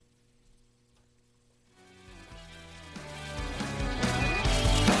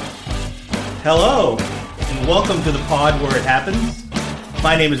Hello, and welcome to the pod where it happens.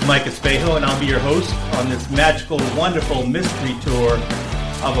 My name is Mike Espejo, and I'll be your host on this magical, wonderful mystery tour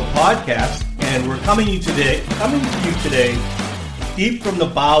of a podcast. And we're coming to you today, deep from the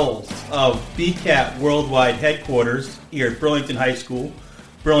bowels of BCAT Worldwide Headquarters here at Burlington High School,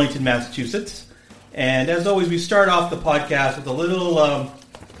 Burlington, Massachusetts. And as always, we start off the podcast with a little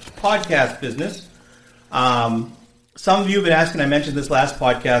podcast business. Some of you have been asking, I mentioned this last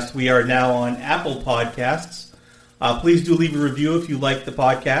podcast, we are now on Apple Podcasts. Please do leave a review if you like the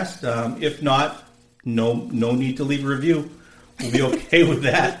podcast. If not, no need to leave a review. We'll be okay with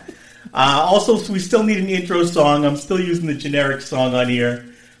that. Also, we still need an intro song. I'm still using the generic song on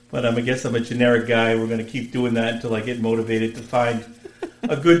here, but I guess I'm a generic guy. We're going to keep doing that until I get motivated to find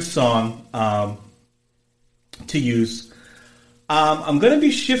a good song to use. I'm going to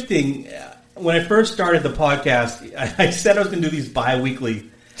be shifting. When I first started the podcast, I said I was going to do these bi-weekly,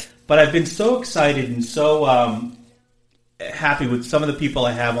 but I've been so excited and so happy with some of the people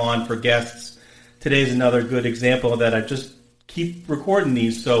I have on for guests. Today's another good example of that. I just keep recording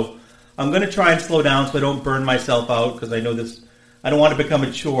these, so I'm going to try and slow down so I don't burn myself out, because I know this. I don't want to become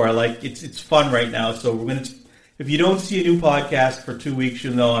a chore. It's fun right now, so we're going to. If you don't see a new podcast for 2 weeks,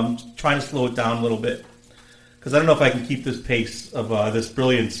 you'll know I'm trying to slow it down a little bit, because I don't know if I can keep this pace of this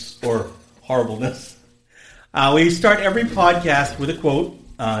brilliance or horribleness. We start every podcast with a quote,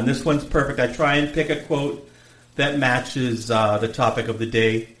 and this one's perfect. I try and pick a quote that matches the topic of the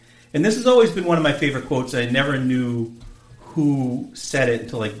day. And this has always been one of my favorite quotes. I never knew who said it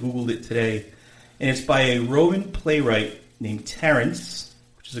until I Googled it today. And it's by a Roman playwright named Terence,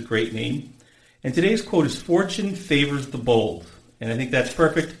 which is a great name. And today's quote is, "Fortune favors the bold." And I think that's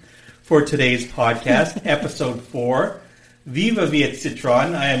perfect for today's podcast, episode 4. Viva, Viet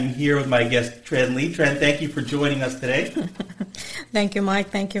Citron. I am here with my guest, Tran Lee. Tran, thank you for joining us today. Thank you,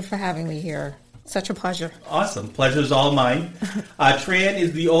 Mike. Thank you for having me here. Such a pleasure. Awesome. Pleasure's all mine. Tran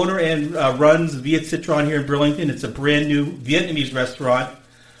is the owner and runs Viet Citron here in Burlington. It's a brand new Vietnamese restaurant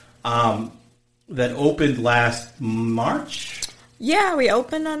that opened last March. Yeah, we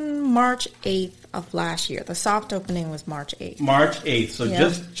opened on March 8th of last year. The soft opening was March 8th. March 8th. So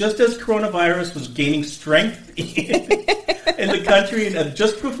yeah. just as coronavirus was gaining strength in the country, and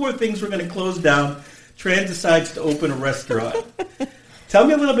just before things were going to close down, Tran decides to open a restaurant. Tell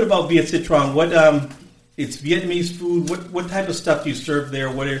me a little bit about Viet Citron. It's Vietnamese food. What type of stuff do you serve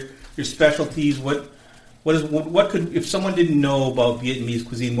there? What are your specialties? What could, if someone didn't know about Vietnamese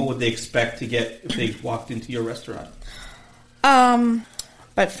cuisine, what would they expect to get if they walked into your restaurant?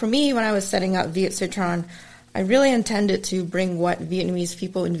 But for me, when I was setting up Viet Citron, I really intended to bring what Vietnamese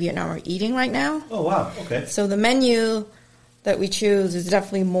people in Vietnam are eating right now. Oh, wow. Okay. So the menu that we choose is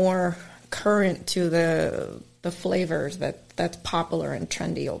definitely more current to the flavors that's popular and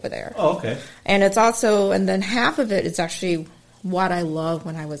trendy over there. Oh, okay. And it's also, and then half of it is actually what I loved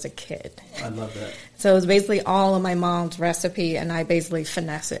when I was a kid. I love that. So it's basically all of my mom's recipe, and I basically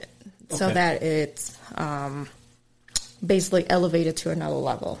finesse it so that it's basically elevated to another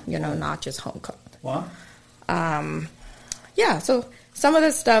level, not just home cooked. Wow. Yeah, so some of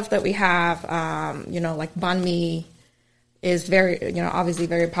the stuff that we have, like banh mi is very, obviously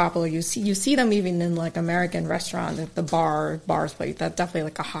very popular. You see them even in like American restaurants, at the bars, but that's definitely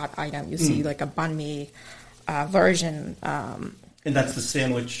like a hot item. You see like a banh mi version. And that's the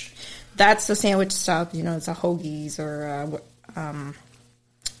sandwich? That's the sandwich stuff, it's a hoagies or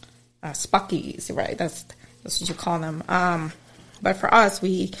spuckies, right? That's what you call them. But for us,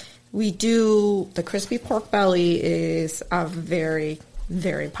 we do, the crispy pork belly is a very,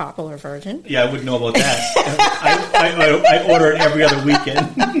 very popular version. Yeah, I wouldn't know about that. I order it every other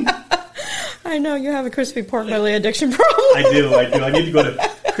weekend. I know, you have a crispy pork belly addiction problem. I do. I need to go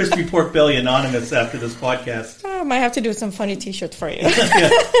to Crispy Pork Belly Anonymous after this podcast. I might have to do some funny t-shirts for you. Yeah.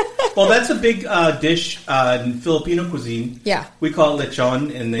 Well, that's a big dish in Filipino cuisine. Yeah. We call it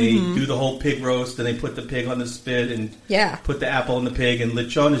lechon, and they do the whole pig roast, and they put the pig on the spit and put the apple on the pig. And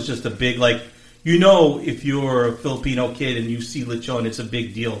lechon is just a big, if you're a Filipino kid and you see lechon, it's a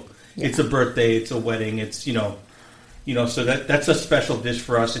big deal. Yeah. It's a birthday, it's a wedding, it's, so that's a special dish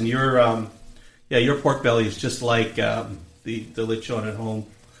for us. And your pork belly is just like the lechon at home.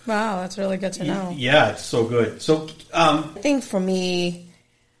 Wow, that's really good to know. Yeah, it's so good. So I think for me,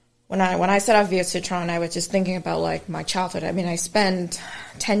 when I set up Viet Citron, I was just thinking about my childhood. I mean, I spent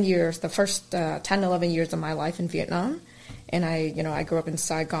 10 years, the first 10, 11 years of my life in Vietnam. And I grew up in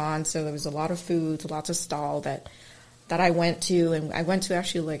Saigon, so there was a lot of foods, lots of stalls that I went to. And I went to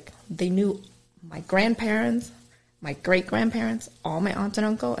actually, they knew my grandparents, my great-grandparents, all my aunt and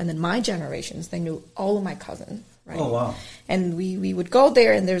uncle, and then my generations, they knew all of my cousins, right? Oh, wow. And we would go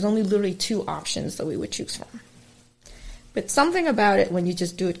there, and there's only literally 2 options that we would choose from. But something about it, when you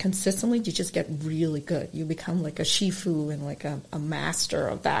just do it consistently, you just get really good. You become like a shifu and like a master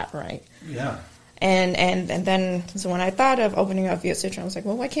of that, right? Yeah. And then, so when I thought of opening up Viet Citron, I was like,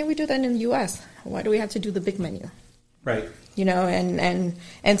 well, why can't we do that in the U.S.? Why do we have to do the big menu? Right. You know,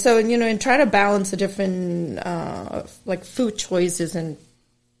 and so, you know, and try to balance the different, like food choices and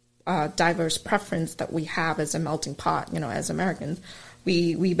diverse preference that we have as a melting pot, you know, as Americans.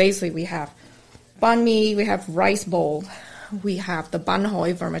 We basically have banh mi, we have rice bowl, we have the banh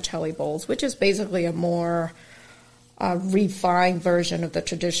hoi vermicelli bowls, which is basically a more refined version of the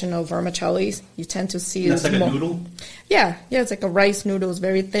traditional vermicellis. You tend to see that's it like more, a noodle? Yeah, it's like a rice noodle. It's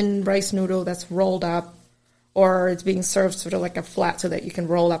very thin rice noodle that's rolled up, or it's being served sort of like a flat so that you can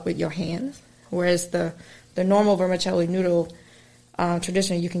roll up with your hands. Whereas the normal vermicelli noodle,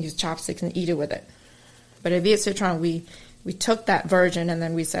 traditionally you can use chopsticks and eat it with it. But at Viet Citron, we took that version and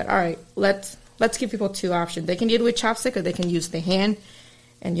then we said, all right, let's give people 2 options. They can eat it with chopstick or they can use the hand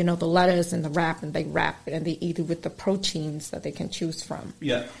and, you know, the lettuce and the wrap, and they wrap it and they eat it with the proteins that they can choose from.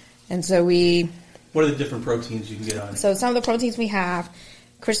 Yeah. And so what are the different proteins you can get on it? So some of the proteins we have,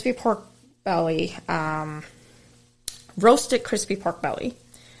 crispy pork belly, roasted crispy pork belly,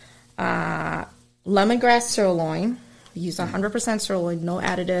 lemongrass sirloin. We use 100% sirloin, no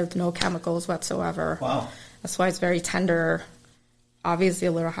additive, no chemicals whatsoever. Wow. That's why it's very tender. Obviously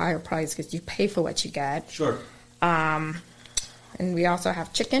a little higher price because you pay for what you get. Sure. And we also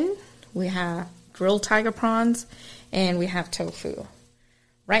have chicken. We have grilled tiger prawns, and we have tofu.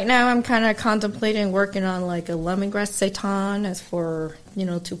 Right now I'm kind of contemplating working on like a lemongrass seitan as for, you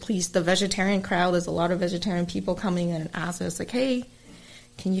know, to please the vegetarian crowd. There's a lot of vegetarian people coming in and asking us like, hey,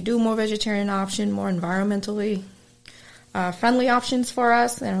 can you do more vegetarian option, more environmentally friendly options for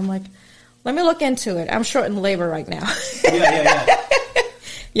us? And I'm like, let me look into it. I'm short in labor right now. Yeah.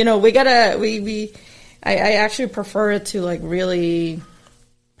 You know, I actually prefer it to like really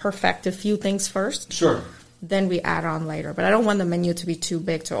perfect a few things first. Sure. Then we add on later. But I don't want the menu to be too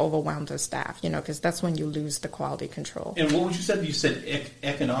big to overwhelm the staff, you know, because that's when you lose the quality control. And what would you say? You said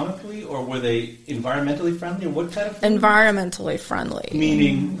economically, or were they environmentally friendly, or what kind of food? Environmentally friendly.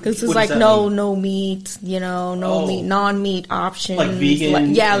 Meaning? Because it's like no meat, you know, meat, non-meat options. Like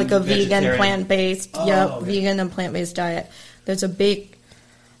vegan? Like a vegan, plant-based, okay. vegan and plant-based diet. There's a big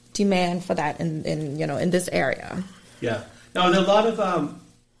demand for that in you know, in this area. Yeah. Now, are there a lot of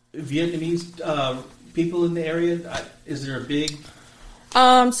Vietnamese people in the area? Is there a big...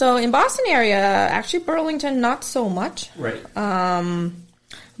 So in Boston area, actually Burlington, not so much. Right.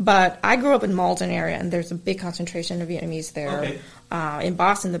 But I grew up in Malden area, and there's a big concentration of Vietnamese there. Okay. In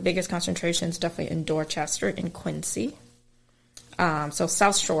Boston, the biggest concentration is definitely in Dorchester and Quincy. So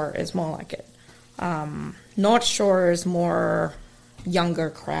South Shore is more like it. North Shore is more younger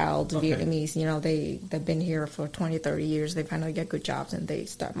crowd, okay. Vietnamese. You know, they've been here for 20, 30 years. They finally get good jobs, and they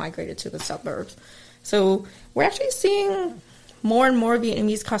start migrated to the suburbs. So we're actually seeing more and more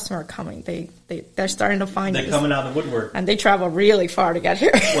Vietnamese customer coming. They're starting to find They're coming out of the woodwork. And they travel really far to get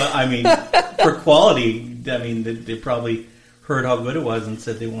here. Well, I mean, for quality, I mean, they probably heard how good it was and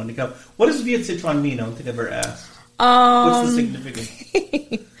said they wanted to come. What does Viet Citron mean? I don't think I've ever asked. What's the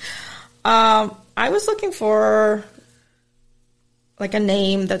significance? I was looking for like a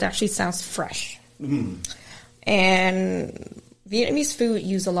name that actually sounds fresh. Mm. And Vietnamese food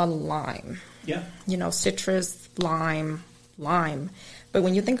use a lot of lime. Yeah. You know, citrus, lime. But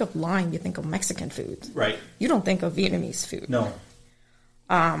when you think of lime, you think of Mexican food. Right. You don't think of Vietnamese food. No.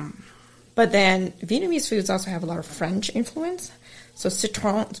 But then Vietnamese foods also have a lot of French influence. So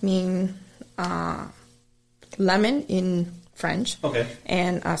citron mean lemon in French. Okay.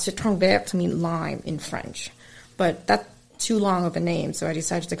 And citron vert mean lime in French. But that's too long of a name, so I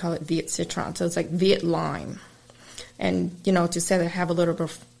decided to call it Viet Citron. So it's like Viet lime. And, you know, to say that I have a little bit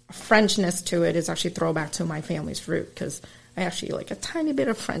of Frenchness to it is actually throwback to my family's root, because I actually like a tiny bit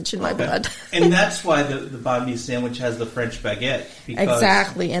of French in my blood. And that's why the banh mi sandwich has the French baguette.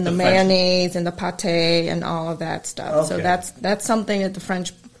 Exactly, and the mayonnaise and the pâté and all of that stuff. Okay. So that's something that the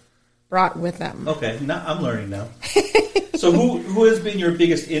French brought with them. Okay, now I'm learning now. So who has been your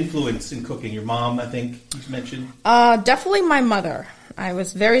biggest influence in cooking? Your mom, I think you mentioned? Definitely my mother. I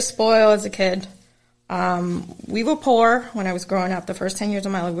was very spoiled as a kid. We were poor when I was growing up. The first 10 years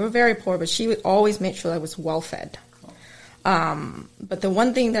of my life, we were very poor, but she would always make sure I was well fed. But the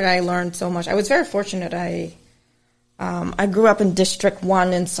one thing that I learned so much, I was very fortunate. I grew up in District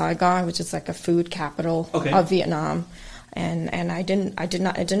 1 in Saigon, which is like a food capital of Vietnam. And I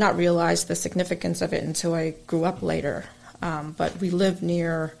did not realize the significance of it until I grew up later. But we lived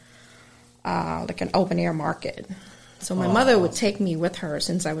near like an open air market. So my mother would take me with her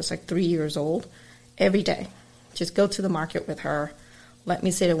since I was like 3 years old every day. Just go to the market with her, let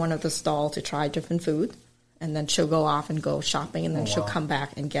me sit at one of the stalls to try different food, and then she'll go off and go shopping, and then she'll come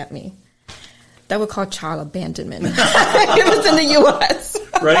back and get me. That would call child abandonment. It was in the U.S.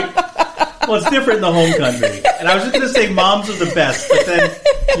 Right? Well, it's different in the home country. And I was just going to say moms are the best, but then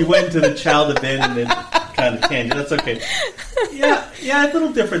you went into the child abandonment kind of tangent. That's okay. Yeah, it's a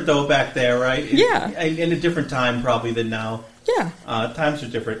little different, though, back there, right? In a different time, probably, than now. Yeah. Times are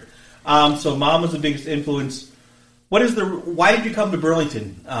different. So mom was the biggest influence. Why did you come to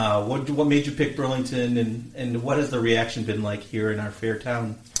Burlington? What made you pick Burlington, and what has the reaction been like here in our fair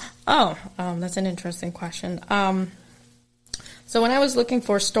town? That's an interesting question. So when I was looking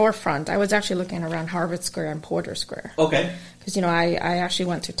for a storefront, I was actually looking around Harvard Square and Porter Square. Okay. Because, I actually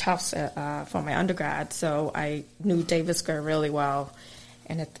went to Tufts for my undergrad, so I knew Davis Square really well.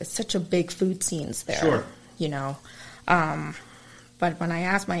 And it's such a big food scenes there. Sure. But when I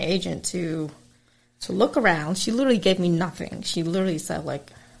asked my agent to look around, she literally gave me nothing. She literally said,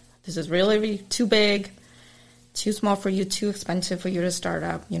 this is really too big, too small for you, too expensive for you to start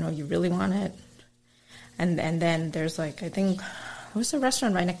up. You really want it. And then there's I think, there was a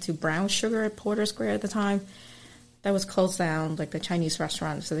restaurant right next to Brown Sugar at Porter Square at the time. That was closed down, the Chinese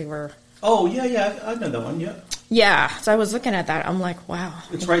restaurant. So they were... Oh, yeah, I know that one, yeah. Yeah, so I was looking at that. I'm like, wow.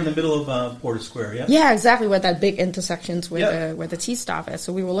 It's right in the middle of Porter Square, yeah? Yeah, exactly, where that big intersection's where the tea stop is.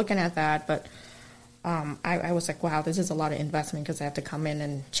 So we were looking at that, but I was like, wow, this is a lot of investment because I have to come in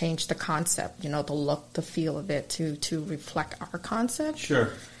and change the concept, the look, the feel of it to reflect our concept. Sure.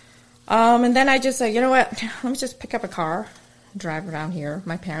 And then I just said, you know what, let me just pick up a car, drive around here.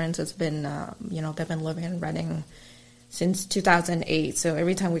 My parents has been, they've been living in Reading since 2008. So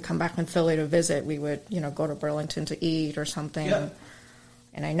every time we come back from Philly to visit, we would, go to Burlington to eat or something. Yeah.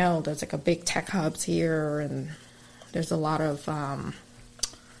 And I know there's a big tech hubs here, and there's a lot of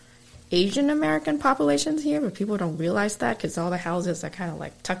Asian American populations here, but people don't realize that because all the houses are kind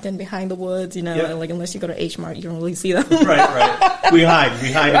of tucked in behind the woods, unless you go to H Mart, you don't really see them. Right. We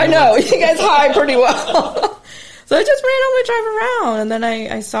hide. I know, you guys hide pretty well. So I just randomly drive around, and then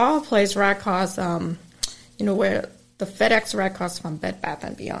I saw a place right across, where the FedEx right across from Bed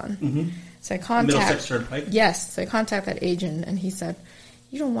Bath & Beyond. Mm-hmm. So I Middlesex Turnpike? Yes. So I contacted that agent, and he said,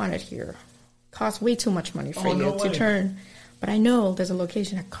 you don't want it here. It costs way too much money for you to turn. But I know there's a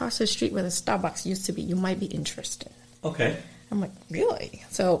location across the street where the Starbucks used to be. You might be interested. Okay. I'm like, really?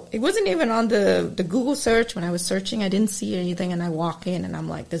 So it wasn't even on the Google search. When I was searching, I didn't see anything, and I walk in, and I'm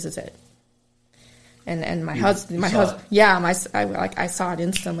like, this is it. And my husband, I saw it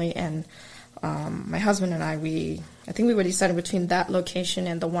instantly, and my husband and I think we were deciding between that location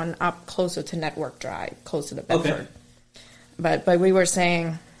and the one up closer to Network Drive, closer to Bedford. Okay. But we were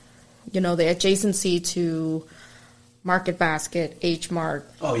saying, the adjacency to Market Basket, H Mart,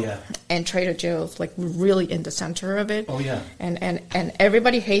 and Trader Joe's, we're really in the center of it. Oh yeah. And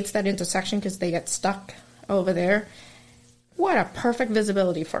everybody hates that intersection because they get stuck over there. What a perfect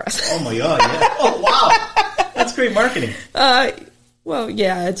visibility for us. Oh my God! Yeah. Oh wow, that's great marketing. Well,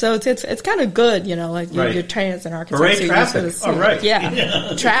 yeah. So it's kind of good, you're trained as an architect. Right, traffic. All right.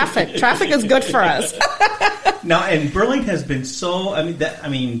 Yeah. Traffic is good for us. Now, and Burlington has been so.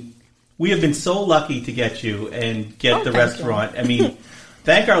 We have been so lucky to get you and get the restaurant.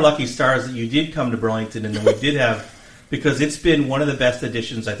 Thank our lucky stars that you did come to Burlington, and then we did have, because it's been one of the best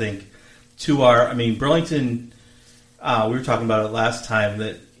additions, I think, to our. Burlington. We were talking about it last time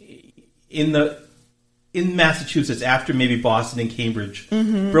that in Massachusetts, after maybe Boston and Cambridge,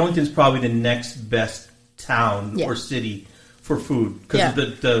 Burlington's probably the next best town or city for food because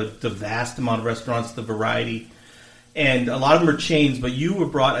of the vast amount of restaurants, the variety. And a lot of them are chains, but you were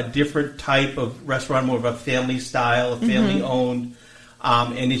brought a different type of restaurant, more of a family style, a family owned.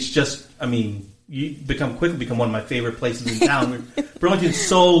 And it's just, you quickly become one of my favorite places in town. Burlington's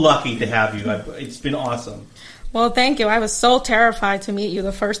so lucky to have you. It's been awesome. Well, thank you. I was so terrified to meet you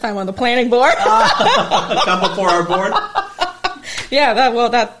the first time on the planning board. Come before our board? Yeah, that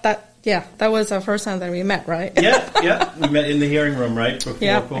was the first time that we met, right? Yeah. We met in the hearing room, right? Before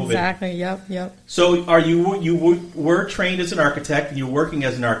COVID. Exactly. Yep. So you were trained as an architect, and you were working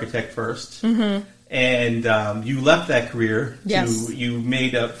as an architect first. Mm-hmm. And you left that career. Yes. You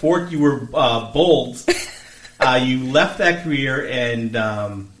made you were bold. You left that career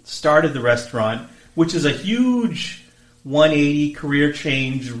and started the restaurant, which is a huge 180 career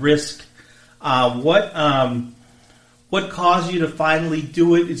change risk. What caused you to finally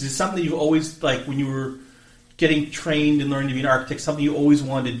do it? Is it something that you always, when you were getting trained and learning to be an architect, something you always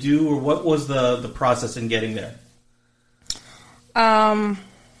wanted to do, or what was the process in getting there?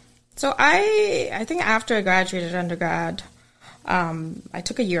 So I think after I graduated undergrad, I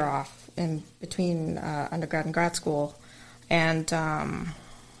took a year off in between undergrad and grad school, and then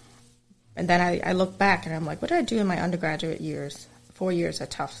I look back and I'm like, what did I do in my undergraduate years? 4 years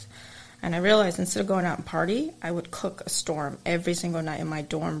at Tufts. And I realized instead of going out and party, I would cook a storm every single night in my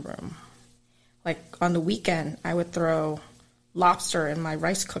dorm room. Like on the weekend, I would throw lobster in my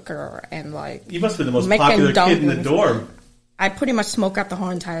rice cooker and like... You must be the most popular kid in the dorm. I pretty much smoke out the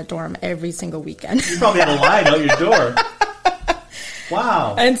whole entire dorm every single weekend. You probably had a line out your door.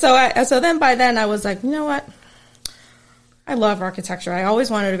 Wow. And so then by then I was like, you know what? I love architecture. I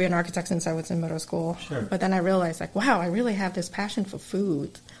always wanted to be an architect since I was in middle school. Sure. But then I realized, like, wow, I really have this passion for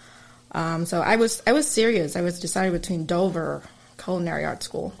food. So I was serious. I was deciding between Dover Culinary Art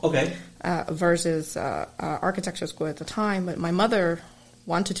School, okay, versus architecture school at the time. But my mother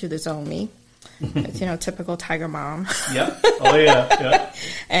wanted to disown me. It's, typical tiger mom. Yeah. Oh yeah.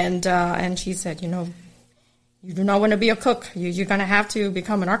 And she said, you do not want to be a cook. You're going to have to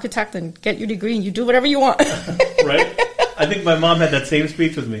become an architect and get your degree, and you do whatever you want. Right. I think my mom had that same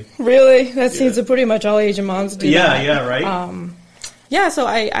speech with me. Really? That seems to pretty much all Asian moms do. Yeah, yeah, right. Yeah, so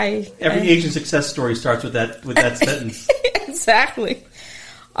I every Asian success story starts with that sentence. Exactly.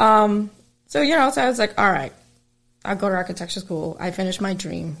 So I was like, all right, I'll go to architecture school. I finished my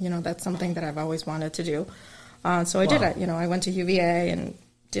dream. That's something that I've always wanted to do. So I did it. I went to UVA and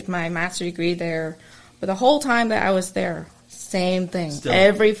did my master's degree there. But the whole time that I was there, same thing. Still.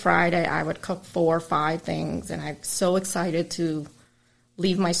 Every Friday I would cook 4 or 5 things, and I'm so excited to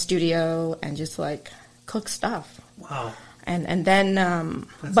leave my studio and just like cook stuff. Wow. And then,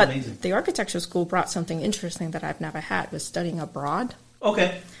 That's but amazing. The architecture school brought something interesting that I've never had, was studying abroad.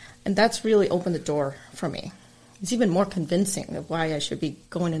 Okay. And that's really opened the door for me. It's even more convincing of why I should be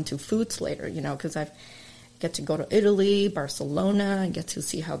going into foods later, because I get to go to Italy, Barcelona, and get to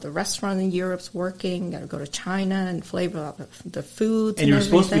see how the restaurant in Europe's working. Got to go to China and flavor out the foods. And you were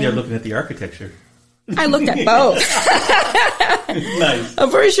supposed to be there looking at the architecture. I looked at both. Nice. I'm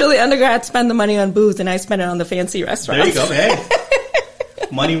pretty sure the undergrads spend the money on booze, and I spend it on the fancy restaurants. There you go. Hey,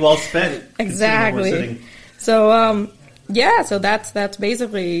 money well spent. Exactly. So, so that's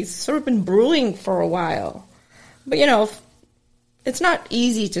basically sort of been brewing for a while. But, it's not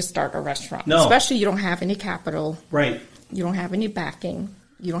easy to start a restaurant. No. Especially you don't have any capital. Right. You don't have any backing.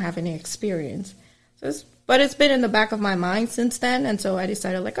 You don't have any experience. But it's been in the back of my mind since then, and so I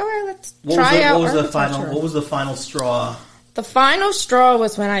decided, like, all right, let's try out architecture. What was the final straw? The final straw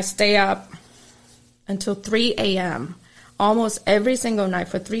was when I stay up until 3 a.m. almost every single night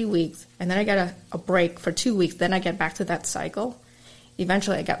for 3 weeks, and then I get a break for 2 weeks. Then I get back to that cycle.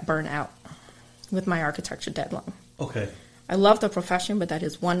 Eventually, I got burnt out with my architecture deadline. Okay. I love the profession, but that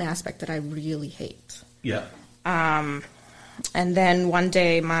is one aspect that I really hate. Yeah. And then one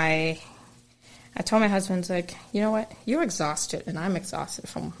day, I told my husband, like, you know what? You're exhausted, and I'm exhausted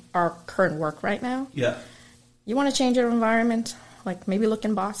from our current work right now. Yeah. You want to change your environment? Like maybe look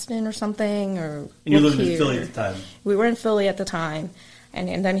in Boston or something, or And you look lived in here. Philly at the time. We were in Philly at the time,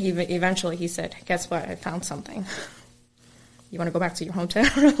 and then he eventually said, "Guess what? I found something. You want to go back to your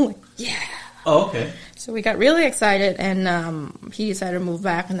hometown?" I'm like, yeah. Oh, okay. So we got really excited, and he decided to move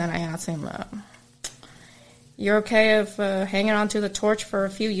back. And then I asked him, "You're okay if hanging on to the torch for a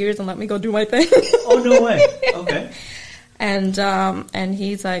few years and let me go do my thing?" Oh, no way. Okay. And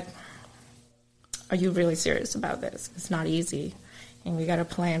he's like, "Are you really serious about this? It's not easy, and we got to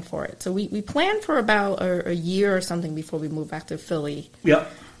plan for it." So we planned for about a year or something before we moved back to Philly.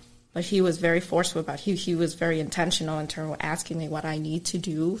 Yep. But he was very forceful about it. He was very intentional in terms of asking me what I need to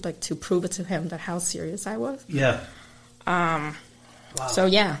do, like to prove it to him that how serious I was. Yeah. Wow. So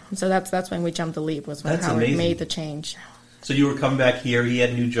that's when we jumped the leap, was when That's Howard amazing. made the change. So you were coming back here, he had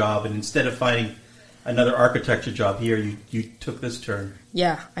a new job, and instead of finding another architecture job here, you took this turn.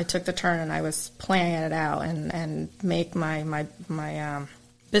 Yeah, I took the turn, and I was planning it out and make my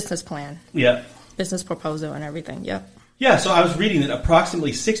business plan, Yeah. business proposal, and everything. Yep. Yeah, so I was reading that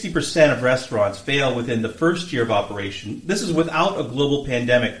approximately 60% of restaurants fail within the first year of operation. This is without a global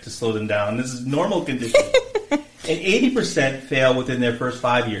pandemic to slow them down. This is normal conditions. And 80% fail within their first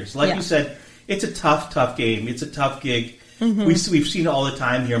 5 years. Like you said, it's a tough game. It's a tough gig. Mm-hmm. We've seen it all the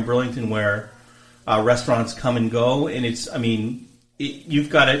time here in Burlington where restaurants come and go, and you've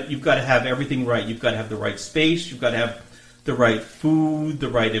got to have everything right. You've got to have the right space. You've got to have the right food, the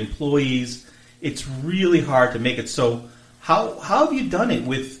right employees. It's really hard to make it. So how have you done it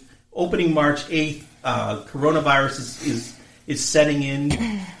with opening March 8th? Coronavirus is setting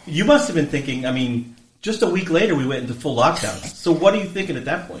in. You must have been thinking, just a week later we went into full lockdown. So what are you thinking at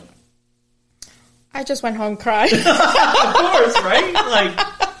that point? I just went home and cried. Of course, right?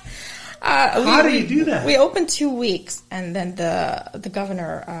 How do you do that? We opened 2 weeks, and then the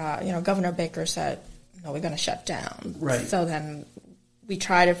governor, Governor Baker said, no, we're going to shut down. Right. So then we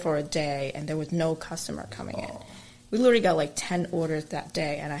tried it for a day, and there was no customer coming in. We literally got like 10 orders that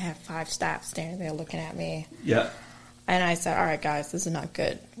day, and I had 5 staff standing there looking at me. Yeah. And I said, all right, guys, this is not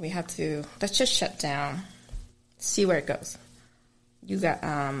good. Let's just shut down, see where it goes.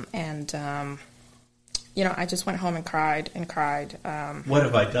 I just went home and cried. What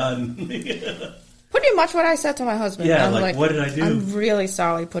have I done? Pretty much what I said to my husband. Yeah, what did I do? I'm really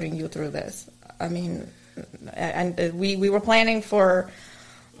sorry putting you through this. I mean, and we were planning for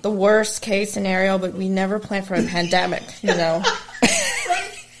the worst case scenario, but we never planned for a pandemic, you know.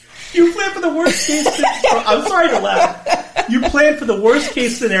 You planned for the worst case scenario. I'm sorry to laugh. You planned for the worst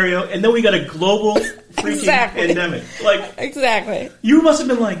case scenario, and then we got a global freaking pandemic. Exactly. You must have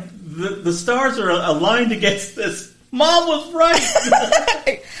been like, the stars are aligned against this. Mom was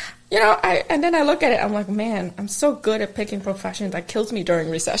right. And then I look at it, I'm like, man, I'm so good at picking professions that kills me during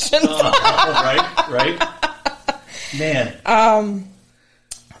recessions. Right. Man.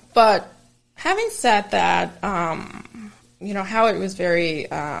 But having said that, Howard was very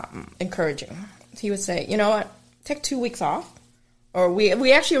encouraging. He would say, you know what, take 2 weeks off. Or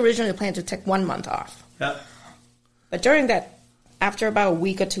we actually originally planned to take 1 month off. Yeah. But during that, after about a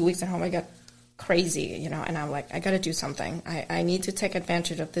week or 2 weeks at home, I got crazy, and I'm like, I got to do something. I need to take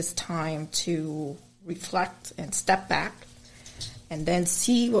advantage of this time to reflect and step back and then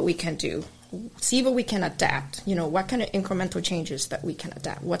see what we can do. See what we can adapt. What kind of incremental changes that we can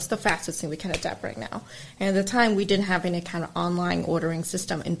adapt. What's the fastest thing we can adapt right now? And at the time, we didn't have any kind of online ordering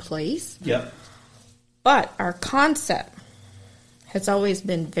system in place. Yeah. But our concept has always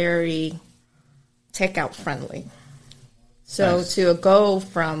been very takeout friendly. So nice. To go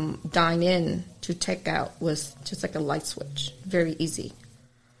from dine in to takeout was just like a light switch. Very easy.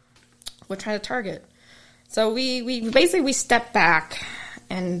 We're trying to target. So we basically step back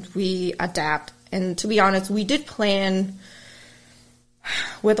and we adapt. And to be honest, we did plan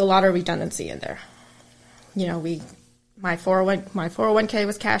with a lot of redundancy in there. My 401k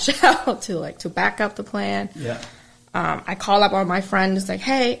was cash out to back up the plan. Yeah. I call up all my friends like,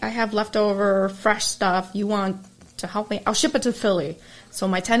 hey, I have leftover fresh stuff. You want to help me? I'll ship it to Philly. So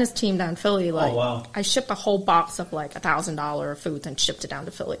my tennis team down in Philly, I shipped a whole box of $1,000 foods and shipped it down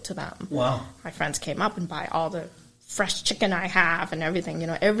to Philly to them. Wow. My friends came up and buy all the fresh chicken I have and everything.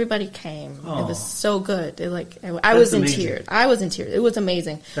 Everybody came. Oh. It was so good. I was in tears. It was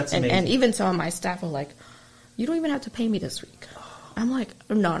amazing. That's amazing. And even some of my staff were like, you don't even have to pay me this week. I'm like,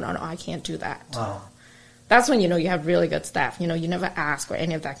 no, I can't do that. Wow. That's when you have really good staff. You never ask for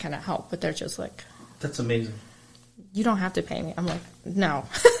any of that kind of help, but they're just like, that's amazing. You don't have to pay me. I'm like, no.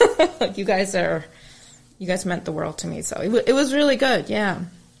 You guys meant the world to me. So it was really good. Yeah.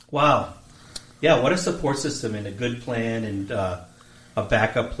 Wow. Yeah. What a support system and a good plan and a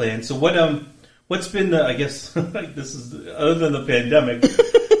backup plan. So what's been I guess this is other than the pandemic,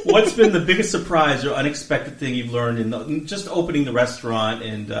 what's been the biggest surprise or unexpected thing you've learned in just opening the restaurant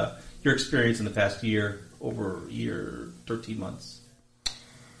and your experience in the past over 13 months?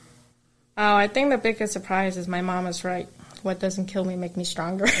 Oh, I think the biggest surprise is my mom is right. What doesn't kill me make me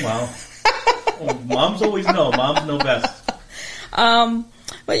stronger. Wow. Moms always know. Moms know best. But,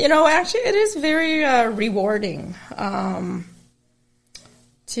 actually it is very rewarding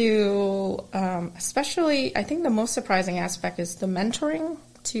to, especially, I think the most surprising aspect is the mentoring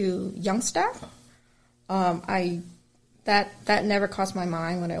to young staff. That never crossed my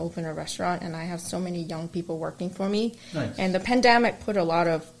mind when I opened a restaurant, and I have so many young people working for me. Nice. And the pandemic put a lot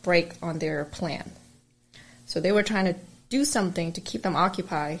of brake on their plan. So they were trying to do something to keep them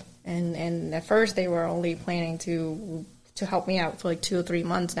occupied. And at first they were only planning to help me out for 2 or 3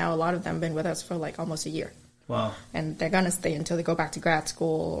 months. Now a lot of them have been with us for almost a year. Wow. And they're going to stay until they go back to grad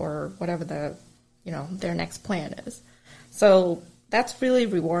school or whatever their next plan is. So that's really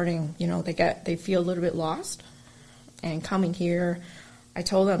rewarding. They feel a little bit lost. And coming here, I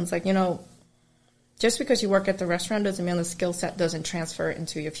told them, it's like, just because you work at the restaurant doesn't mean the skill set doesn't transfer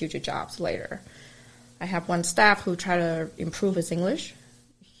into your future jobs later. I have one staff who tried to improve his English.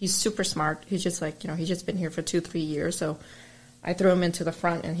 He's super smart. He's just he's just been here for 2-3 years. So I threw him into the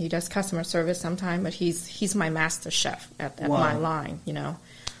front, and he does customer service sometime, but he's my master chef at wow. my line,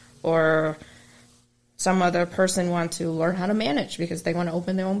 Or some other person want to learn how to manage because they want to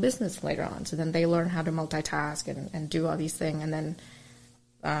open their own business later on. So then they learn how to multitask and do all these things. And then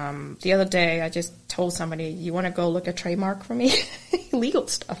the other day I just told somebody, you want to go look at trademark for me? Legal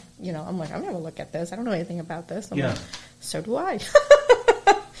stuff. I'm like, I'm going to look at this. I don't know anything about this. I'm like, so do I.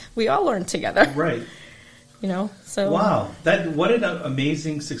 We all learn together. Right. So wow, what an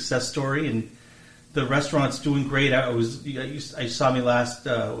amazing success story, and the restaurant's doing great. You saw me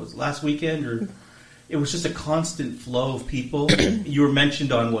last weekend, or it was just a constant flow of people. You were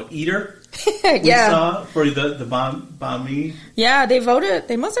mentioned on Eater. We saw for the banh mi. Yeah, they voted.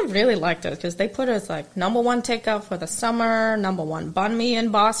 They must have really liked us because they put us like #1 takeout for the summer, #1 banh mi in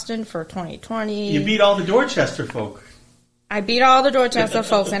Boston for 2020. You beat all the Dorchester folk. I beat all the Dorchester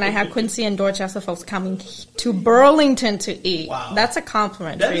folks, and I had Quincy and Dorchester folks coming to Burlington to eat. Wow. That's a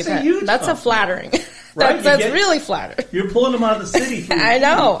compliment. That's a huge That's compliment. a flattering. Right? That's really flattering. You're pulling them out of the city. I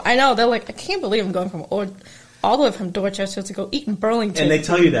know. They're like, I can't believe I'm going from all the way from Dorchester to go eat in Burlington. And they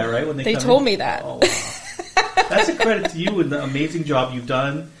tell you that, right? When they told me that. Oh, wow. That's a credit to you and the amazing job you've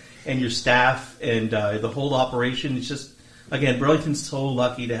done, and your staff, and the whole operation. It's just, again, Burlington's so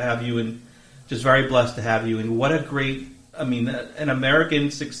lucky to have you, and just very blessed to have you. And what a great, an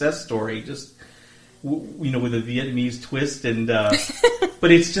American success story, just, with a Vietnamese twist. And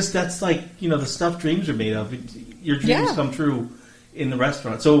but it's just, that's like, the stuff dreams are made of. Your dreams come true in the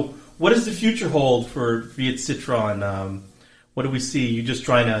restaurant. So what does the future hold for Viet Citron? What do we see? You just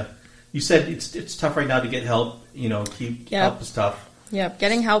trying to, you said it's tough right now to get help, help is tough. Yep,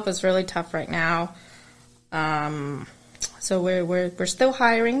 getting help is really tough right now. So we're still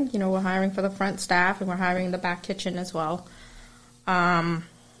hiring. We're hiring for the front staff, and we're hiring the back kitchen as well.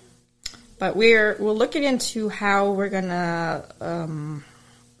 But we're looking into how we're gonna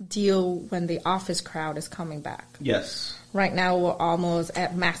deal when the office crowd is coming back. Yes. Right now we're almost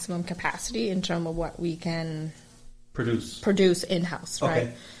at maximum capacity in terms of what we can produce in-house, right?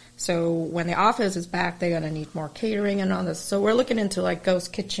 Okay. So when the office is back, they're going to need more catering and all this. So we're looking into like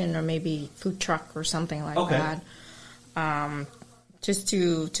ghost kitchen or maybe food truck or something like that. Just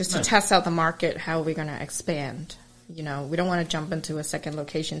to test out the market, how we're going to expand. We don't want to jump into a second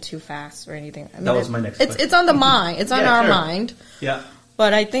location too fast or anything. That was my next question. It's on the mind. It's on our mind. Yeah.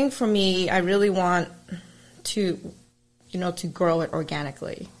 But I think for me, I really want to grow it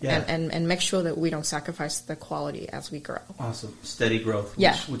organically and make sure that we don't sacrifice the quality as we grow. Awesome. Steady growth,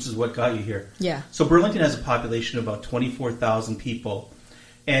 which is what got you here. Yeah. So Burlington has a population of about 24,000 people.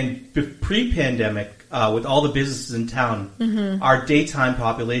 And pre-pandemic, with all the businesses in town, our daytime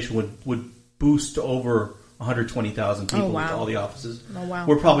population would boost to over 120,000 people with all the offices. Oh, wow.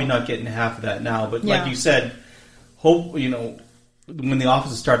 We're probably not getting half of that now. But like you said, when the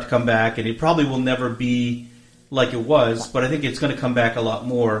offices start to come back, and it probably will never be like it was, but I think it's going to come back a lot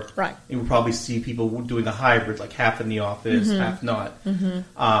more. Right. And we'll probably see people doing a hybrid, like half in the office, half not.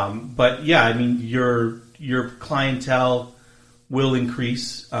 But yeah, your clientele will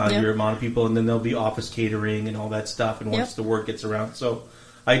increase, your amount of people, and then there'll be office catering and all that stuff, and once the word gets around. So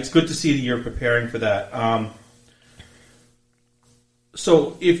it's good to see that you're preparing for that.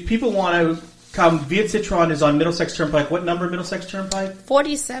 So if people want to come, Viet Citron is on Middlesex Turnpike. What number Middlesex Turnpike?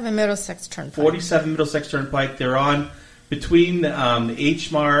 47 Middlesex Turnpike. 47 Middlesex Turnpike. They're on between the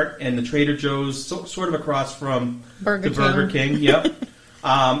H Mart and the Trader Joe's, sort of across from Burger King. Yep.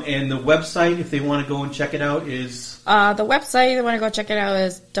 And the website, if they want to go and check it out, is? The website, they want to go check it out,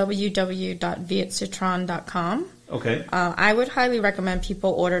 is www.vietcitron.com. Okay. I would highly recommend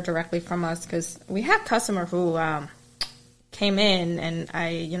people order directly from us because we have customers who came in and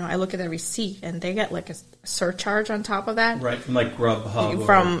I look at the receipt and they get like a surcharge on top of that. Right, from like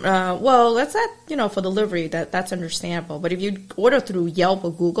Grubhub. That's that, for delivery, that's understandable. But if you order through Yelp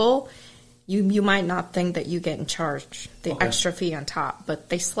or Google, you might not think that you're getting charged the extra fee on top, but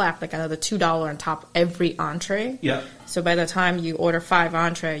they slap like another $2 on top every entree. Yeah. So by the time you order 5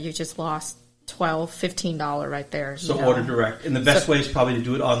 entree, you just lost $12, $15 right there. So order direct. And the best way is probably to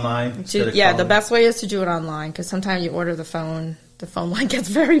do it online. The best way is to do it online because sometimes you order the phone line gets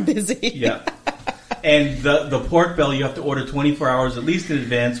very busy. Yeah. And the pork belly you have to order 24 hours at least in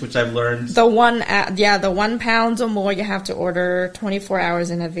advance, which I've learned. The 1 pound or more you have to order 24 hours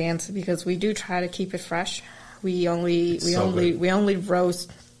in advance because we do try to keep it fresh. We only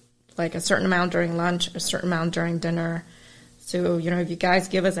roast like a certain amount during lunch, a certain amount during dinner. So, if you guys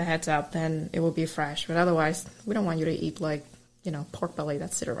give us a heads up, then it will be fresh. But otherwise, we don't want you to eat like, pork belly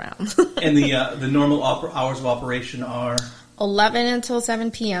that sit around. And the normal hours of operation are? 11 until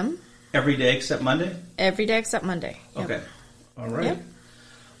 7 p.m. Every day except Monday? Every day except Monday. Yep. Okay. All right. Yep.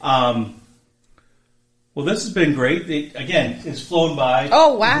 Well, this has been great. It's flown by.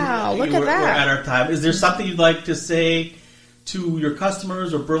 Oh, wow. Look at that. We're at our time. Is there something you'd like to say to your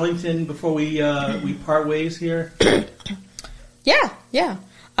customers or Burlington before we part ways here? Yeah.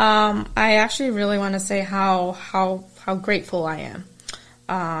 I actually really want to say how grateful I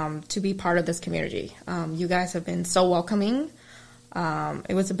am to be part of this community. You guys have been so welcoming.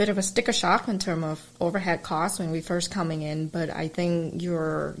 It was a bit of a sticker shock in terms of overhead costs when we first coming in, but I think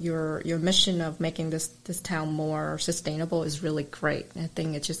your mission of making this town more sustainable is really great. I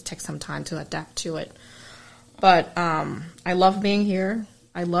think it just takes some time to adapt to it. But I love being here.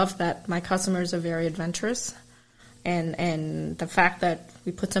 I love that my customers are very adventurous, and the fact that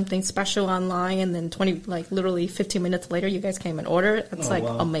we put something special online and then literally 15 minutes later you guys came and ordered. It's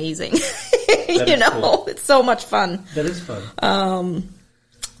wow. Amazing. Cool. It's so much fun. That is fun.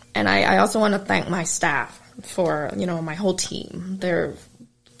 And I also want to thank my staff for, my whole team. They're,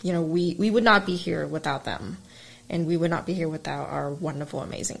 we would not be here without them, and we would not be here without our wonderful,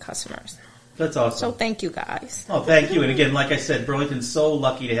 amazing customers. That's awesome. So thank you, guys. Oh, thank you. And again, like I said, Burlington's so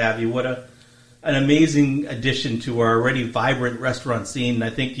lucky to have you. What an amazing addition to our already vibrant restaurant scene. And I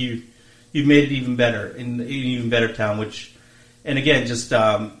think you've made it even better, in an even better town, which, and again, just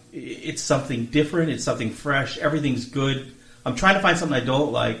it's something different. It's something fresh. Everything's good. I'm trying to find something I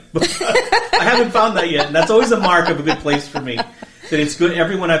don't like, but I haven't found that yet. And that's always a mark of a good place for me, that it's good.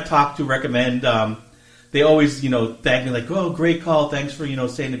 Everyone I've talked to recommend. They always, thank me like, oh, great call. Thanks for,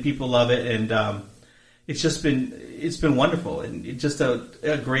 saying that people love it. And it's been wonderful. And it's just a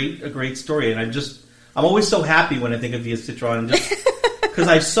great story. And I'm always so happy when I think of Viet Citron, just because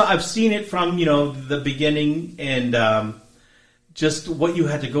I've seen it from, the beginning and just what you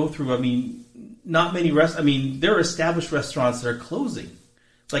had to go through. I mean, not many there are established restaurants that are closing,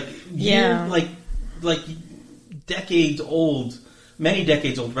 like decades old, many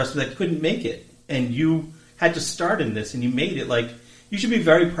decades old restaurants that couldn't make it, and you had to start in this, and you made it. Like, you should be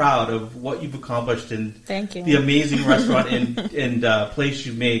very proud of what you've accomplished and thank you. The amazing restaurant and place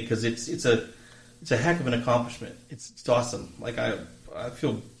you've made, because it's a heck of an accomplishment. It's awesome. Like, I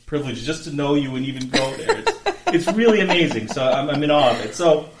feel privileged just to know you and even go there. It's really amazing. So I'm in awe of it.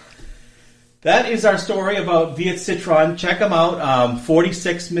 So that is our story about Viet Citron. Check them out.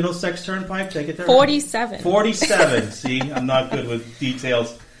 46 Middlesex Turnpike. Take it there. 47. 47. See, I'm not good with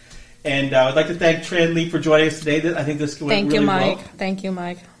details. And I would like to thank Tran Lee for joining us today. I think this went really well. Thank you,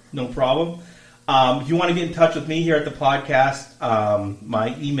 Mike. No problem. If you want to get in touch with me here at the podcast,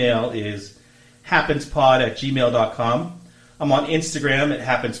 my email is happenspod@gmail.com. I'm on Instagram at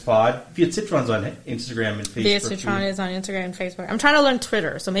happenspod. Viet Citron's on Instagram and Facebook. Viet Citron is on Instagram and Facebook. I'm trying to learn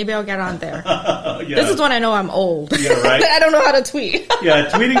Twitter, so maybe I'll get on there. Yeah. This is when I know I'm old. Yeah, right. I don't know how to tweet.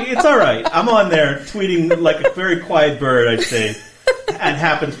 Yeah, tweeting, it's all right. I'm on there tweeting like a very quiet bird, I'd say, at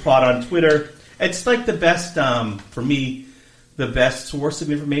happenspod on Twitter. It's like the best, for me, the best source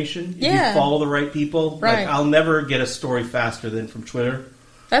of information. If you follow the right people. Right. Like, I'll never get a story faster than from Twitter.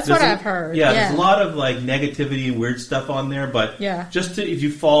 That's what I've heard. Yeah, there's a lot of like negativity and weird stuff on there, but if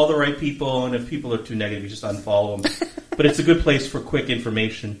you follow the right people, and if people are too negative, you just unfollow them. But it's a good place for quick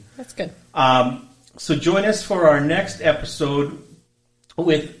information. That's good. So join us for our next episode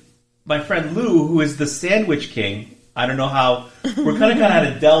with my friend Lou, who is the Sandwich King. I don't know how, we're kind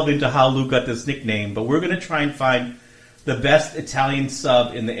of to delve into how Lou got this nickname, but we're going to try and find the best Italian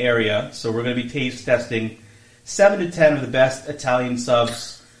sub in the area. So we're going to be taste testing 7 to 10 of the best Italian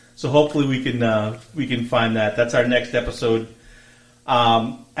subs. So hopefully we can find that. That's our next episode.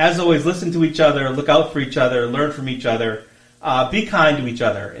 As always, listen to each other, look out for each other, learn from each other, be kind to each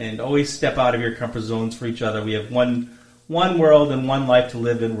other, and always step out of your comfort zones for each other. We have one world and one life to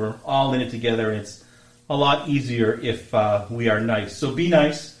live in. We're all in it together, and it's a lot easier if we are nice. So be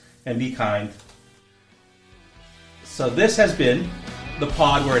nice and be kind. So this has been the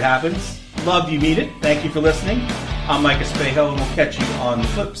pod where it happens. Love you, meet it. Thank you for listening. I'm Mike Espejo, and we'll catch you on the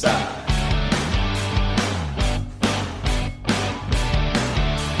flip side.